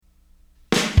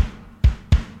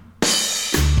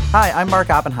Hi, I'm Mark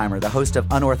Oppenheimer, the host of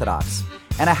Unorthodox.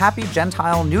 And a happy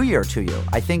Gentile New Year to you.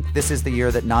 I think this is the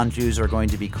year that non-Jews are going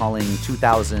to be calling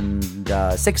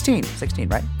 2016. 16,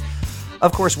 right?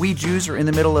 Of course, we Jews are in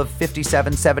the middle of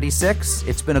 5776.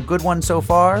 It's been a good one so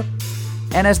far.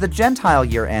 And as the Gentile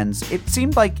year ends, it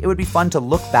seemed like it would be fun to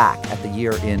look back at the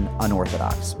year in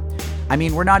Unorthodox. I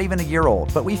mean, we're not even a year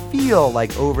old, but we feel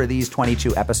like over these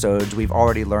 22 episodes, we've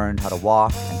already learned how to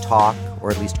walk and talk,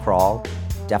 or at least crawl.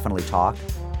 Definitely talk.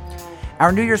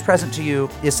 Our New Year's present to you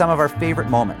is some of our favorite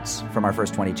moments from our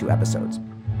first 22 episodes.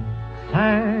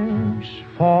 Thanks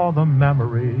for the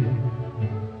memory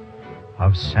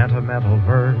of sentimental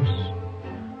verse,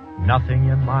 nothing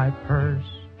in my purse.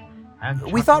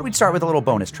 We thought we'd start with a little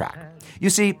bonus track. You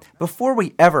see, before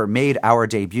we ever made our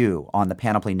debut on the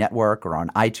Panoply Network or on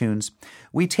iTunes,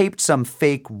 we taped some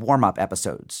fake warm-up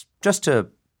episodes just to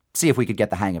see if we could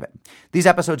get the hang of it. These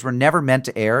episodes were never meant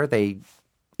to air. They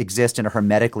exist in a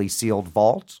hermetically sealed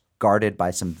vault, guarded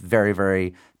by some very,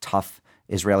 very tough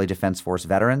Israeli Defense Force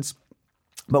veterans.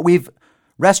 But we've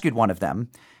rescued one of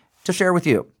them to share with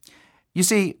you. You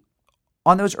see,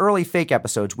 on those early fake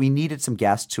episodes, we needed some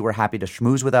guests who were happy to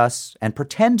schmooze with us and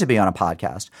pretend to be on a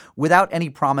podcast without any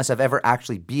promise of ever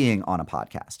actually being on a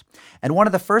podcast. And one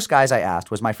of the first guys I asked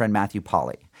was my friend Matthew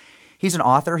Polly. He's an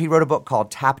author. He wrote a book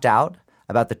called Tapped Out,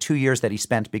 about the 2 years that he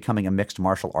spent becoming a mixed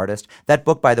martial artist. That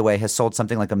book, by the way, has sold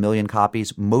something like 1 million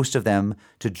copies, most of them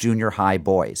to junior high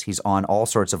boys. He's on all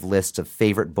sorts of lists of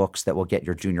favorite books that will get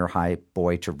your junior high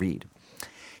boy to read.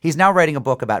 He's now writing a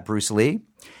book about Bruce Lee.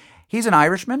 He's an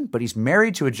Irishman, but he's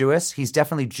married to a Jewess. He's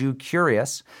definitely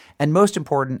Jew-curious. And most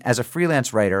important, as a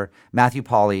freelance writer, Matthew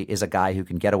Polly is a guy who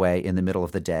can get away in the middle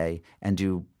of the day and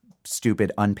do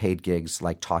stupid unpaid gigs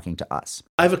like talking to us.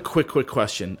 I have a quick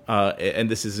question, and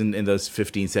this is in those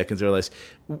 15 seconds or less.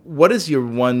 What is your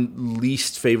one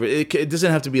least favorite? It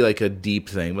doesn't have to be like a deep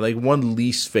thing, but like one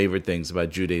least favorite things about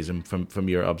Judaism from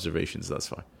your observations thus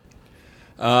far.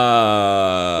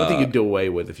 What do you do away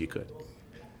with if you could?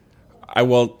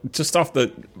 Just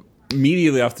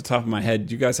immediately off the top of my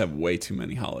head, you guys have way too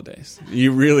many holidays.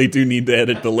 You really do need to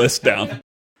edit the list down.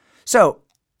 So,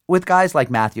 with guys like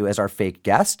Matthew as our fake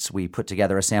guests, we put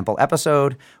together a sample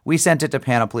episode, we sent it to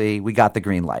Panoply, we got the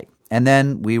green light, and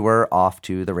then we were off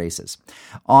to the races.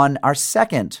 On our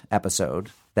second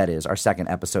episode, that is, our second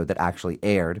episode that actually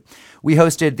aired, we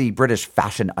hosted the British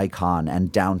fashion icon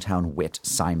and downtown wit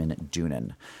Simon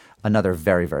Doonan, another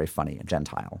very, very funny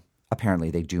Gentile. Apparently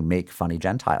they do make funny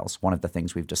Gentiles, one of the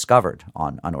things we've discovered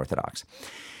on Unorthodox.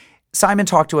 Simon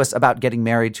talked to us about getting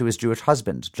married to his Jewish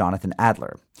husband, Jonathan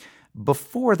Adler.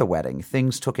 Before the wedding,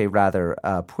 things took a rather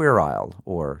puerile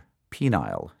or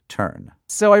penile turn.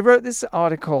 So I wrote this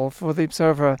article for The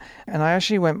Observer, and I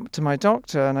actually went to my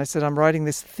doctor and I said, I'm writing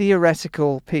this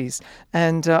theoretical piece.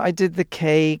 And I did the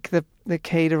cake, the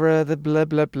caterer, the blah,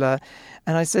 blah, blah.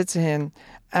 And I said to him,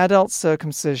 adult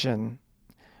circumcision,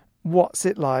 what's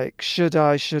it like? Should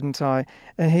I, shouldn't I?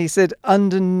 And he said,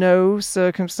 under no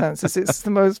circumstances. It's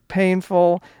the most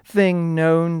painful thing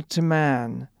known to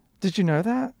man. Did you know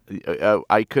that?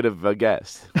 I could have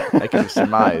guessed. I could have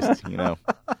surmised,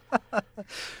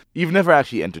 You've never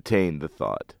actually entertained the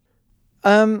thought.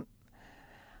 I've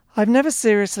never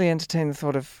seriously entertained the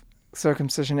thought of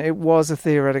circumcision. It was a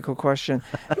theoretical question.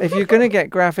 If you're going to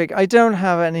get graphic, I don't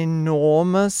have an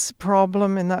enormous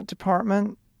problem in that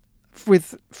department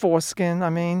with foreskin,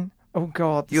 I mean. Oh,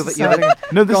 God. This is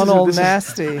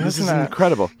nasty, this is isn't it?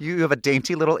 incredible. You have a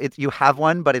dainty little, you have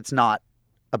one, but it's not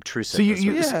obtrusive. So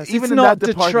yes, even it's in not that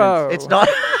department, it's not.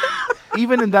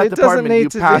 Even in that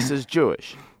department, you pass as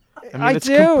Jewish. I mean, it's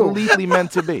completely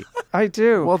meant to be. I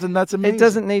do. Well, then that's amazing. It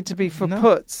doesn't need to be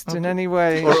verputzed in any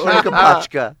way. Or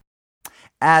kapachka.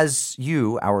 As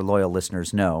you, our loyal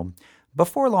listeners, know,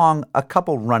 before long, a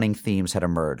couple running themes had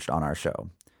emerged on our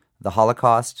show: the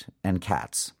Holocaust and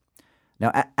cats.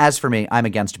 Now, as for me, I'm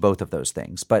against both of those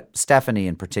things, but Stephanie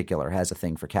in particular has a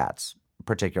thing for cats.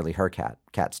 Particularly her cat,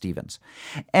 Cat Stevens.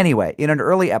 Anyway, in an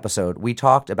early episode, we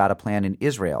talked about a plan in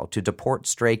Israel to deport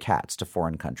stray cats to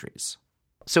foreign countries.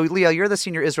 So, Leah, you're the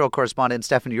senior Israel correspondent.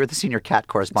 Stephanie, you're the senior cat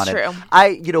correspondent.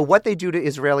 It's true. What they do to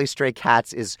Israeli stray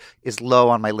cats is low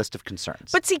on my list of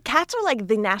concerns. But see, cats are like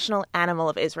the national animal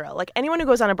of Israel. Like anyone who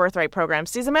goes on a birthright program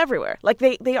sees them everywhere. Like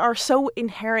they are so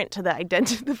inherent to the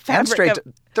identity, the fabric.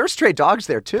 There's stray dogs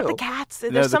there too. But the cats,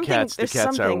 there's something. The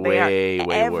cats are they way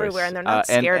are everywhere, worse. and they're not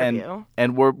scared of you.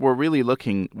 And we're really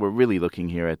looking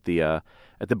here at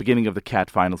the beginning of the cat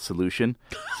final solution.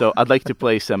 So I'd like to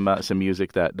play some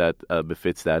music that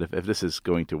befits that. If this is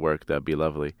going to work, that'd be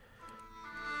lovely.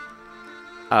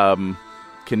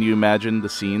 Can you imagine the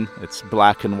scene? It's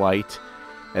black and white,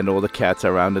 and all the cats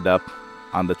are rounded up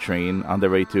on the train on their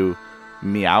way to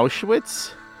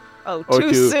Meowschwitz. Oh, Or too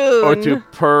to, soon. Or to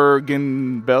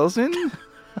Bergen-Belsen.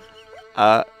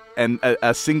 And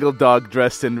a single dog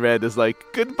dressed in red is like,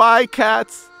 goodbye,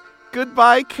 cats.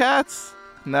 Goodbye, cats.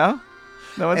 No?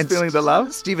 No one's feeling the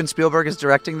love? Steven Spielberg is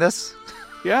directing this?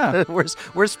 Yeah.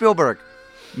 Where's Spielberg?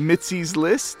 Mitzi's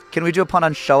List. Can we do a pun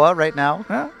on Shoah right now?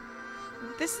 Huh?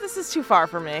 This is too far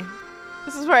for me.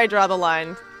 This is where I draw the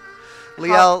line.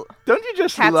 Liel Don't you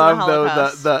just Cats in the love, though,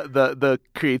 Holocaust. the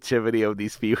creativity of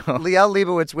these people?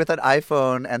 Leibowitz with an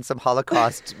iPhone and some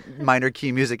Holocaust minor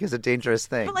key music is a dangerous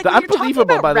thing. But like The when you're talking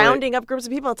unbelievable, about by the way- rounding up groups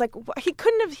of people, it's like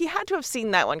he had to have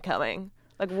seen that one coming.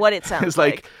 Like what it sounds It's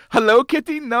like, hello,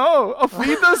 Kitty? No. Auf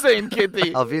Wiedersehen,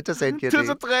 Kitty. Auf Wiedersehen, Kitty. To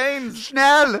the trains.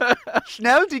 Schnell!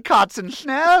 Schnell, die Katzen,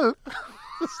 schnell!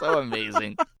 So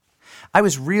amazing. I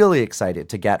was really excited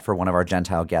to get for one of our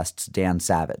Gentile guests, Dan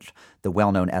Savage, the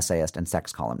well-known essayist and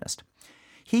sex columnist.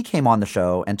 He came on the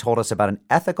show and told us about an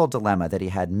ethical dilemma that he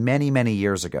had many, many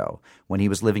years ago when he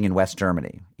was living in West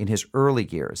Germany, in his early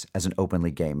years as an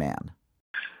openly gay man.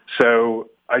 So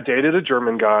I dated a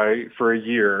German guy for a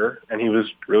year, and he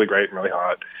was really great and really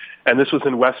hot. And this was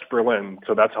in West Berlin,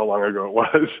 so that's how long ago it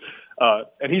was.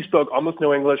 And he spoke almost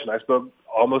no English, and I spoke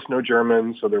almost no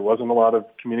German, so there wasn't a lot of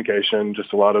communication,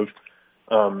 just a lot of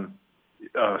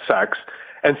sex.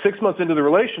 And 6 months into the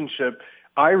relationship,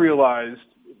 I realized,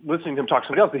 listening to him talk to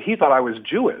somebody else, that he thought I was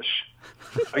Jewish.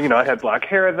 You know, I had black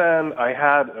hair then.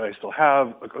 And I still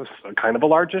have a kind of a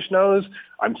largish nose.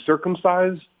 I'm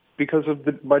circumcised because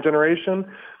of my generation.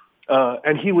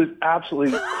 And he was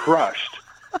absolutely crushed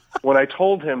when I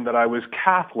told him that I was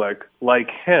Catholic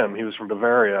like him. He was from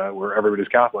Bavaria, where everybody's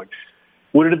Catholic.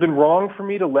 Would it have been wrong for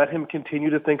me to let him continue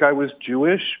to think I was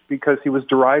Jewish because he was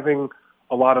deriving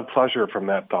a lot of pleasure from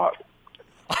that thought?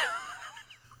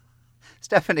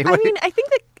 Stephanie, I mean, I think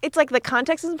that it's like the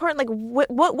context is important. Like,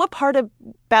 what part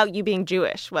about you being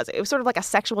Jewish was it? It was sort of like a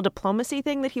sexual diplomacy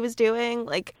thing that he was doing.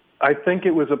 Like, I think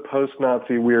it was a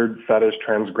post-Nazi weird fetish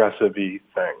transgressive-y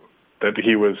thing that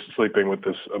he was sleeping with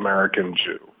this American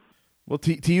Jew. Well,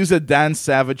 to use a Dan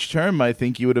Savage term, I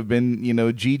think you would have been,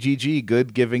 GGG,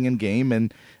 good, giving, and game,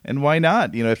 and why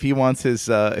not? If he wants his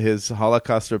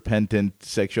Holocaust repentant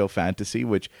sexual fantasy,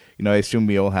 which I assume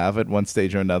we all have at one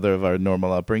stage or another of our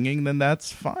normal upbringing, then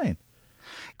that's fine.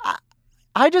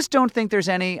 I just don't think there's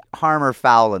any harm or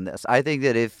foul in this. I think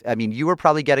that you were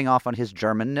probably getting off on his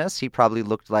Germanness. He probably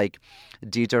looked like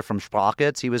Dieter from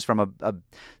Sprockets. He was from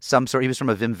he was from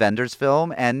a Wim Wenders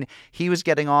film, and he was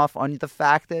getting off on the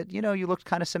fact that, you looked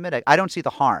kind of Semitic. I don't see the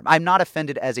harm. I'm not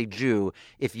offended as a Jew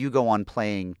if you go on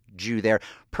playing Jew there,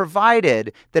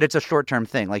 provided that it's a short-term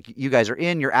thing. Like, you guys are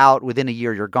in, you're out, within a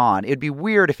year you're gone. It'd be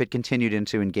weird if it continued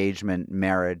into engagement,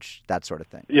 marriage, that sort of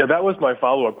thing. Yeah, that was my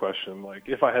follow-up question. Like,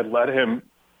 if I had let him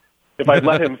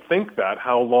think that,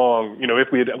 how long, if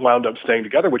we had wound up staying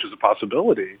together, which is a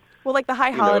possibility. well, like the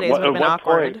high holidays would have been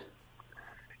awkward. Point?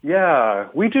 Yeah,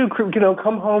 we do,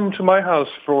 come home to my house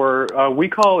for, we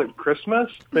call it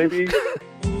Christmas, maybe.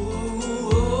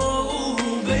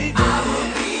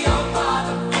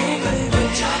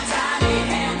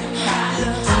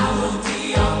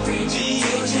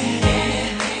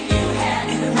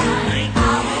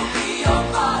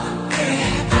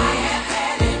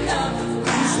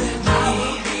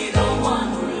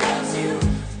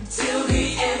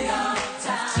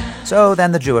 So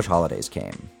then the Jewish holidays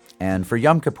came, and for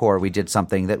Yom Kippur we did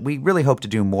something that we really hope to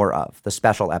do more of, the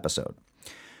special episode.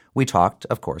 We talked,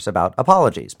 of course, about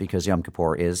apologies, because Yom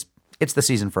Kippur it's the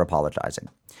season for apologizing.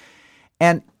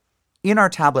 And in our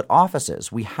tablet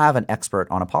offices, we have an expert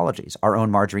on apologies, our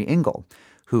own Marjorie Engel,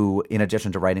 who, in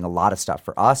addition to writing a lot of stuff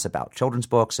for us about children's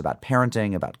books, about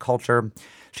parenting, about culture,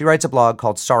 she writes a blog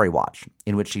called Sorry Watch,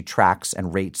 in which she tracks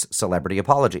and rates celebrity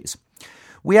apologies.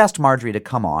 We asked Marjorie to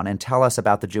come on and tell us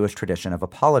about the Jewish tradition of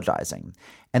apologizing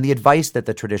and the advice that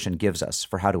the tradition gives us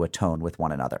for how to atone with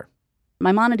one another.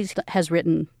 Maimonides has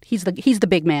written, he's the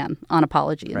big man on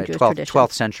apology in Jewish tradition.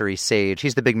 12th century sage.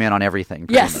 He's the big man on everything.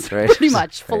 Yes, much, right? pretty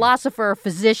much. Right. Philosopher,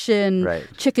 physician, Right.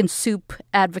 chicken soup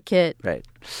advocate. Right.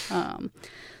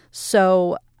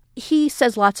 So he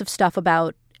says lots of stuff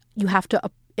about you have to,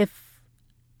 if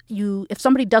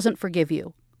somebody doesn't forgive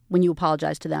you when you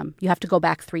apologize to them, you have to go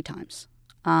back 3 times.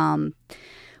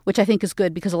 Which I think is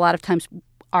good, because a lot of times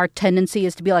our tendency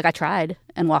is to be like, I tried,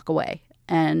 and walk away.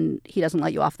 And he doesn't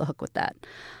let you off the hook with that.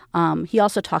 He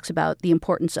also talks about the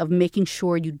importance of making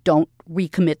sure you don't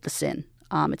recommit the sin.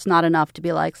 It's not enough to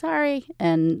be like, sorry,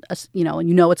 and it's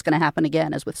going to happen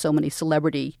again, as with so many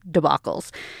celebrity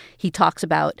debacles. He talks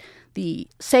about the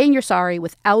saying you're sorry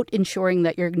without ensuring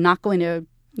that you're not going to,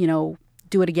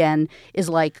 do it again is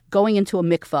like going into a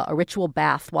mikveh, a ritual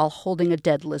bath, while holding a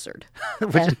dead lizard.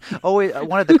 Which is always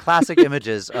one of the classic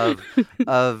images of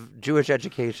Jewish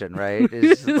education, right?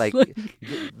 Is like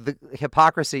the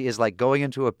hypocrisy is like going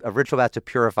into a ritual bath to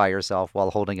purify yourself while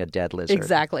holding a dead lizard.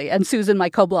 Exactly. And Susan, my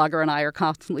co-blogger, and I are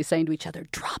constantly saying to each other,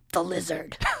 drop the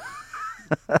lizard.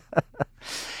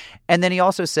 And then he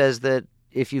also says that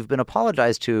if you've been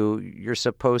apologized to, you're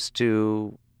supposed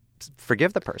to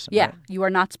forgive the person. Yeah, right? you are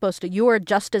not supposed to. You are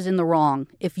just as in the wrong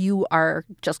if you are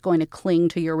just going to cling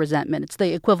to your resentment. It's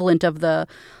the equivalent of the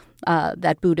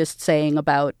that Buddhist saying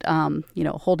about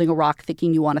holding a rock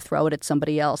thinking you want to throw it at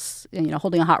somebody else.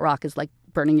 Holding a hot rock is like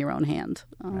burning your own hand.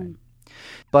 Right.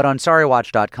 But on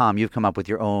sorrywatch.com, you've come up with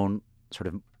your own sort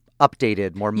of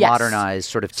updated, more modernized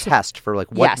sort of test for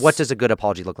like what does a good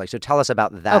apology look like? So tell us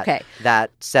about that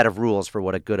that set of rules for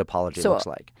what a good apology looks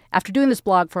like. After doing this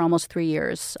blog for almost 3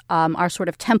 years, our sort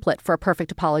of template for a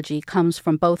perfect apology comes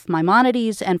from both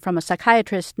Maimonides and from a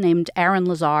psychiatrist named Aaron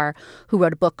Lazar, who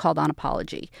wrote a book called On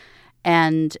Apology.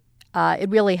 And it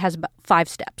really has about 5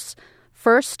 steps.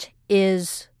 First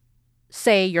is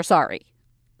say you're sorry.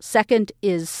 Second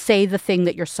is say the thing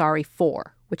that you're sorry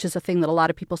for, which is a thing that a lot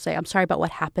of people say. I'm sorry about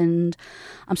what happened.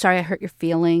 I'm sorry I hurt your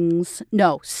feelings.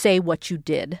 No, say what you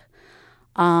did.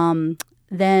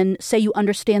 Then say you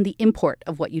understand the import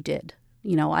of what you did.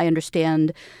 I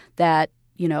understand that,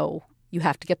 you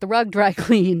have to get the rug dry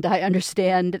cleaned. I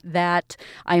understand that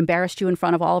I embarrassed you in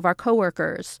front of all of our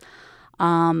coworkers.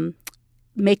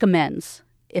 Make amends.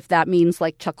 If that means,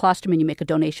 like Chuck Klosterman, you make a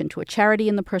donation to a charity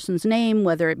in the person's name,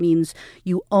 whether it means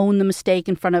you own the mistake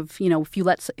in front of,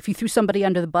 if you threw somebody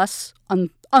under the bus,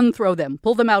 unthrow them,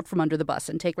 pull them out from under the bus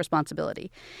and take responsibility.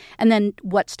 And then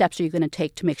what steps are you going to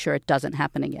take to make sure it doesn't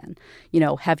happen again?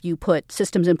 Have you put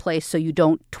systems in place so you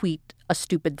don't tweet a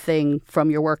stupid thing from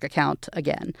your work account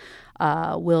again?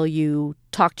 Will you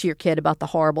talk to your kid about the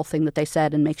horrible thing that they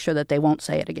said and make sure that they won't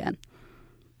say it again?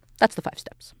 That's the 5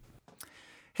 steps.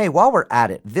 Hey, while we're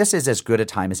at it, this is as good a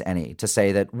time as any to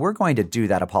say that we're going to do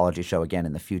that apology show again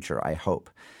in the future, I hope.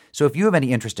 So if you have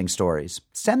any interesting stories,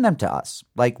 send them to us.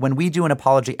 Like when we do an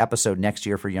apology episode next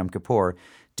year for Yom Kippur,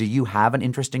 do you have an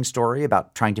interesting story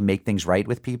about trying to make things right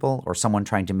with people or someone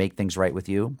trying to make things right with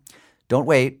you? Don't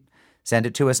wait. Send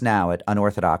it to us now at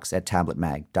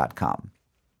unorthodox@tabletmag.com.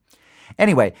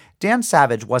 Anyway, Dan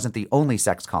Savage wasn't the only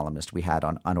sex columnist we had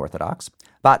on Unorthodox.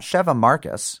 Batsheva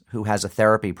Marcus, who has a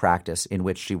therapy practice in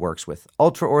which she works with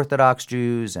ultra-Orthodox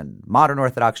Jews and modern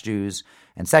Orthodox Jews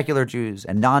and secular Jews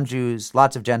and non-Jews,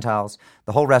 lots of Gentiles,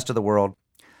 the whole rest of the world,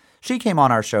 she came on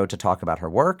our show to talk about her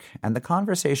work, and the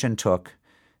conversation took,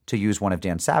 to use one of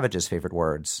Dan Savage's favorite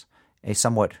words, a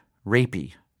somewhat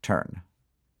rapey turn.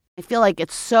 I feel like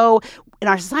it's so, in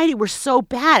our society, we're so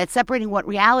bad at separating what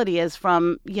reality is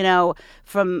from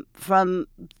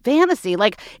fantasy.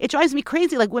 Like, it drives me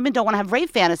crazy. Like, women don't want to have rape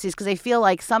fantasies because they feel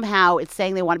like somehow it's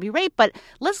saying they want to be raped. But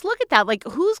let's look at that. Like,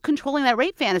 who's controlling that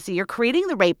rape fantasy? You're creating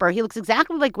the raper. He looks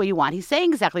exactly like what you want. He's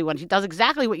saying exactly what he does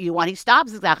exactly what you want. He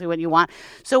stops exactly what you want.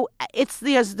 So it's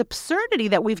the absurdity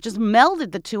that we've just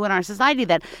melded the two in our society,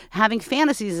 that having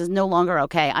fantasies is no longer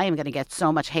okay. I am going to get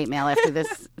so much hate mail after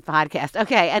this podcast.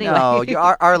 Okay, anyway. No,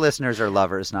 our listeners are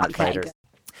lovers, not fighters. Good.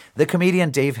 The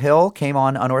comedian Dave Hill came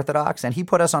on Unorthodox, and he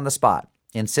put us on the spot,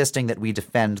 insisting that we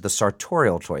defend the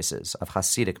sartorial choices of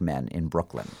Hasidic men in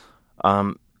Brooklyn.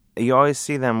 You always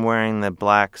see them wearing the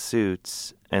black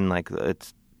suits, and like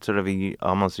it's sort of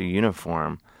almost a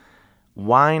uniform.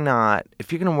 Why not,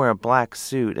 if you're going to wear a black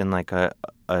suit and like a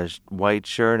white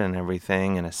shirt and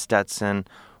everything and a Stetson,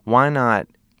 why not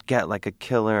get like a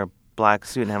killer black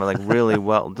suit and have it like really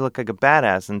look like a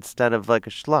badass instead of like a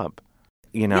schlub,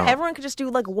 Yeah, everyone could just do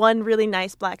like one really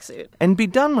nice black suit and be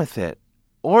done with it.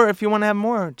 Or if you want to have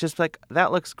more, just like,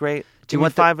 that looks great. Do you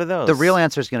want 5 of those? The real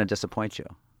answer is going to disappoint you.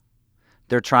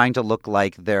 They're trying to look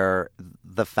like they're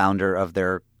the founder of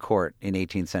their court in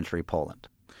 18th century Poland.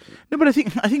 No, but I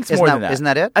think it's more than that. Isn't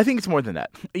that it? I think it's more than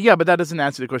that. Yeah, but that doesn't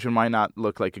answer the question. Why not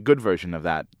look like a good version of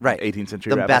that? Right. 18th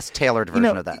century. The rabbi. best tailored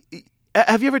version of that.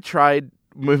 Have you ever tried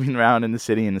moving around in the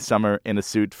city in the summer in a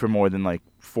suit for more than like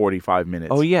 45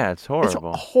 minutes? Oh yeah, it's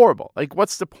horrible. It's horrible. Like,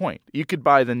 what's the point? You could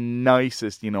buy the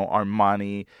nicest,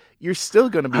 Armani. You're still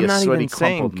going to be a sweaty,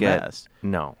 crumpled mess.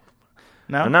 No.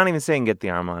 I'm not even saying get the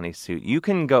Armani suit. You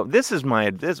can go. This is my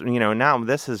advice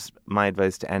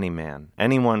to any man,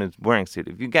 anyone who's wearing a suit.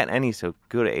 If you get any suit,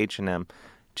 go to H&M.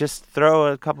 Just throw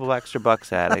a couple of extra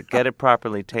bucks at it. Get it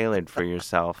properly tailored for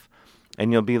yourself,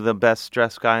 and you'll be the best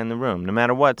dressed guy in the room, no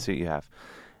matter what suit you have.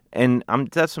 And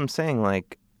that's what I'm saying.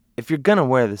 Like, if you're gonna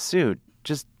wear the suit,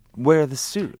 just wear the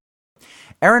suit.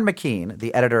 Aaron McKean,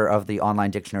 the editor of the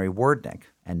online dictionary Wordnik,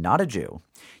 and not a Jew,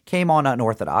 came on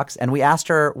Unorthodox, and we asked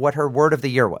her what her word of the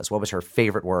year was. What was her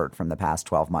favorite word from the past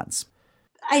 12 months?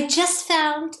 I just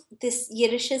found this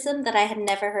Yiddishism that I had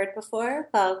never heard before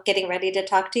while getting ready to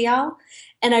talk to y'all,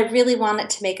 and I really want it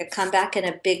to make a comeback in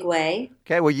a big way.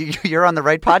 Okay, well, you're on the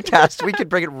right podcast. We could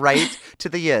bring it right to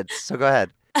the Yids, so go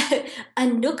ahead. A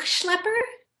Nuckschlepper?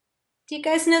 Do you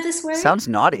guys know this word? Sounds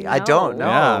naughty. No. I don't know.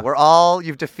 Yeah.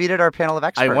 You've defeated our panel of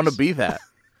experts. I want to be that.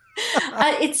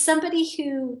 It's somebody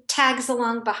who tags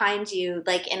along behind you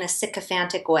like in a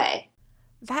sycophantic way.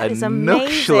 That A is nook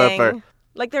amazing. schlepper.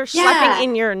 Like they're Yeah. schlepping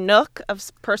in your nook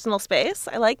of personal space.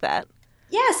 I like that.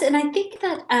 Yes, and I think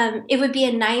that it would be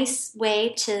a nice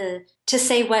way to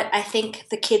say what I think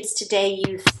the kids today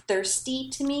use thirsty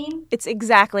to mean. It's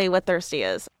exactly what thirsty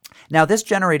is. Now, this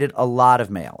generated a lot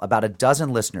of mail. About a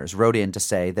dozen listeners wrote in to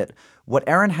say that what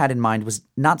Erin had in mind was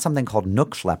not something called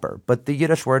Nuckschlepper, but the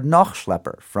Yiddish word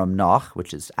Nochschlepper, from noch,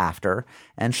 which is after,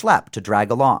 and schlepp, to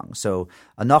drag along. So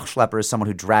a Nochschlepper is someone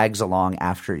who drags along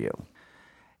after you.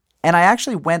 And I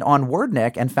actually went on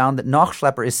Wordnik and found that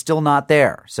Nochschlepper is still not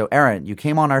there. So, Erin, you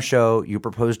came on our show, you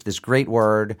proposed this great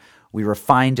word, we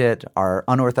refined it, our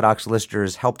unorthodox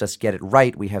listeners helped us get it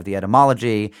right, we have the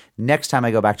etymology. Next time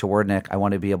I go back to Wordnik, I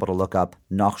want to be able to look up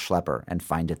Nochschlepper and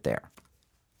find it there.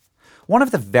 One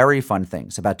of the very fun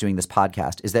things about doing this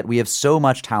podcast is that we have so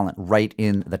much talent right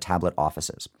in the Tablet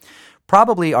offices.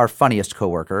 Probably our funniest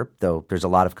coworker, though there's a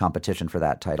lot of competition for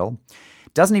that title,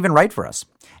 doesn't even write for us.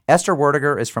 Esther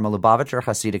Werdiger is from a Lubavitcher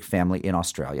Hasidic family in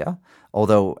Australia,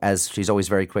 although, as she's always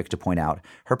very quick to point out,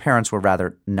 her parents were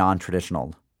rather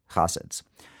non-traditional Hasids.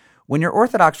 When you're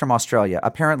Orthodox from Australia,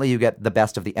 apparently you get the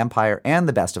best of the Empire and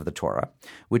the best of the Torah,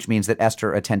 which means that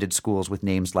Esther attended schools with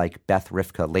names like Beth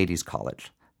Rivka Ladies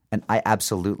College. And I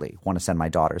absolutely want to send my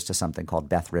daughters to something called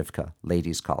Beth Rivka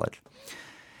Ladies College.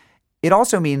 It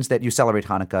also means that you celebrate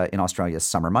Hanukkah in Australia's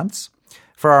summer months.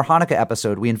 For our Hanukkah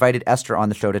episode, we invited Esther on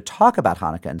the show to talk about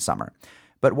Hanukkah in summer.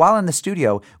 But while in the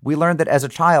studio, we learned that as a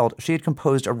child, she had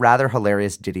composed a rather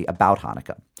hilarious ditty about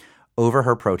Hanukkah. Over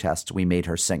her protests, we made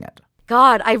her sing it.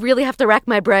 God, I really have to rack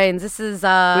my brains. This is we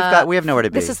have nowhere to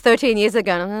be. This is 13 years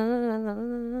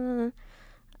ago.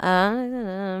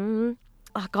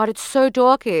 Oh God, it's so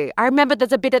dorky. I remember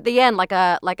there's a bit at the end, like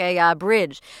a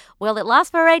bridge. Will it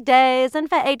last for 8 days? And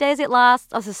for 8 days it lasts.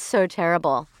 Oh, this is so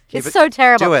terrible. It's so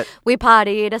terrible. Do it. We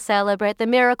party to celebrate the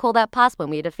miracle that passed when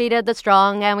we defeated the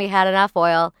strong and we had enough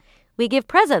oil. We give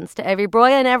presents to every boy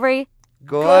and every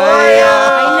Goya.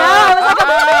 I know.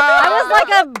 I was like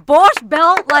a Borscht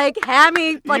Belt, like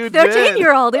hammy, like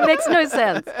 13-year-old. It makes no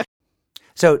sense.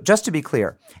 So just to be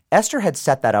clear, Esther had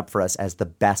set that up for us as the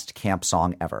best camp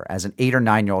song ever. As an 8 or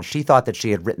 9-year-old, she thought that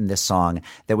she had written this song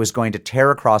that was going to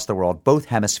tear across the world, both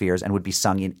hemispheres, and would be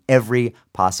sung in every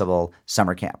possible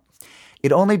summer camp.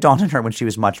 It only dawned on her when she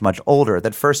was much, much older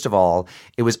that, first of all,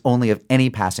 it was only of any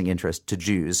passing interest to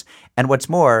Jews. And what's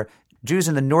more, Jews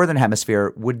in the Northern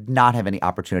Hemisphere would not have any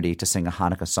opportunity to sing a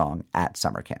Hanukkah song at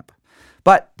summer camp.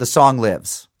 But the song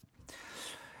lives.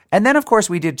 And then, of course,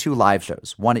 we did 2 live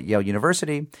shows, one at Yale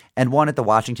University and one at the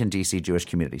Washington, D.C. Jewish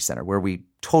Community Center, where we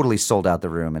totally sold out the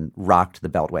room and rocked the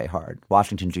Beltway hard.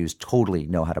 Washington Jews totally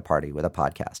know how to party with a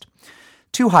podcast.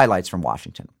 2 highlights from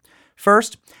Washington.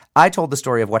 First, I told the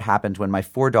story of what happened when my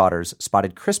 4 daughters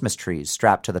spotted Christmas trees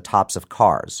strapped to the tops of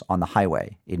cars on the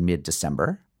highway in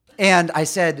mid-December. And I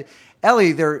said,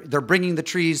 Ellie, they're bringing the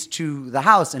trees to the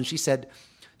house. And she said,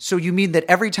 so you mean that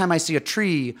every time I see a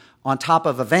tree on top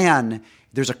of a van,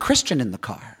 there's a Christian in the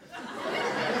car?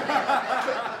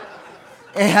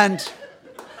 And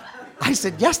I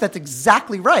said, yes, that's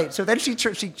exactly right. So then she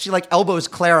like elbows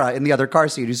Clara in the other car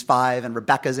seat, who's 5, and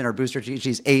Rebecca's in her booster seat,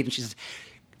 she's 8, and she says,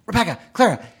 Rebecca,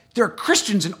 Clara, there are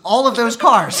Christians in all of those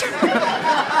cars.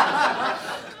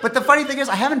 But the funny thing is,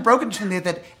 I haven't broken to them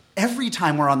that every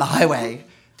time we're on the highway,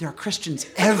 there are Christians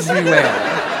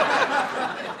everywhere.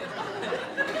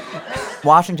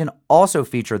 Washington also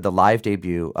featured the live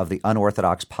debut of the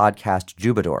unorthodox podcast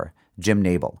Jubador, Jim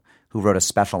Nabel, who wrote a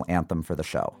special anthem for the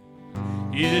show.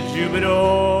 He's a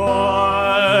Jubador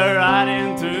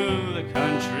riding through the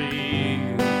country,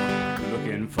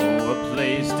 looking for a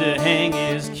place to hang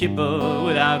his kippah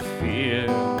without fear.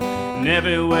 And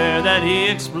everywhere that he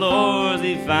explores,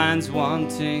 he finds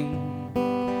wanting.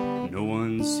 No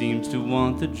one seems to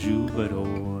want the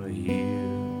Jubador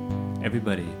here.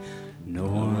 Everybody. No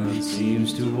one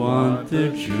seems to want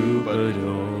the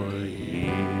Jubador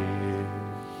here.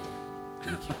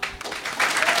 Thank you.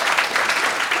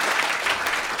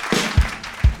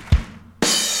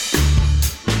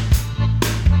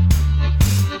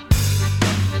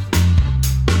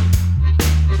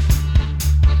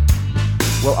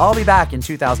 Well, all be back in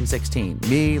 2016.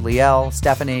 Me, Liel,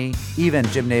 Stephanie, even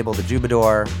Jim Nabel the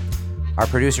Jubador, our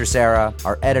producer Sarah,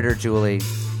 our editor Julie,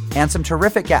 and some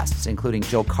terrific guests, including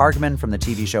Jill Kargman from the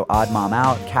TV show Odd Mom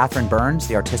Out, Catherine Burns,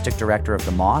 the artistic director of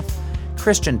The Moth,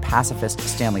 Christian pacifist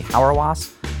Stanley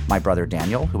Hauerwas, my brother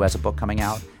Daniel, who has a book coming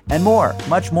out, and more,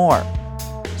 much more.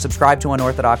 Subscribe to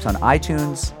Unorthodox on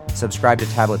iTunes. Subscribe to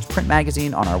Tablet's print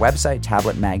magazine on our website,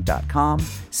 tabletmag.com.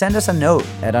 Send us a note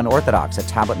at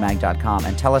unorthodox@tabletmag.com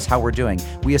and tell us how we're doing.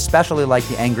 We especially like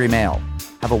the angry mail.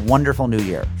 Have a wonderful new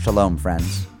year. Shalom,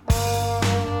 friends.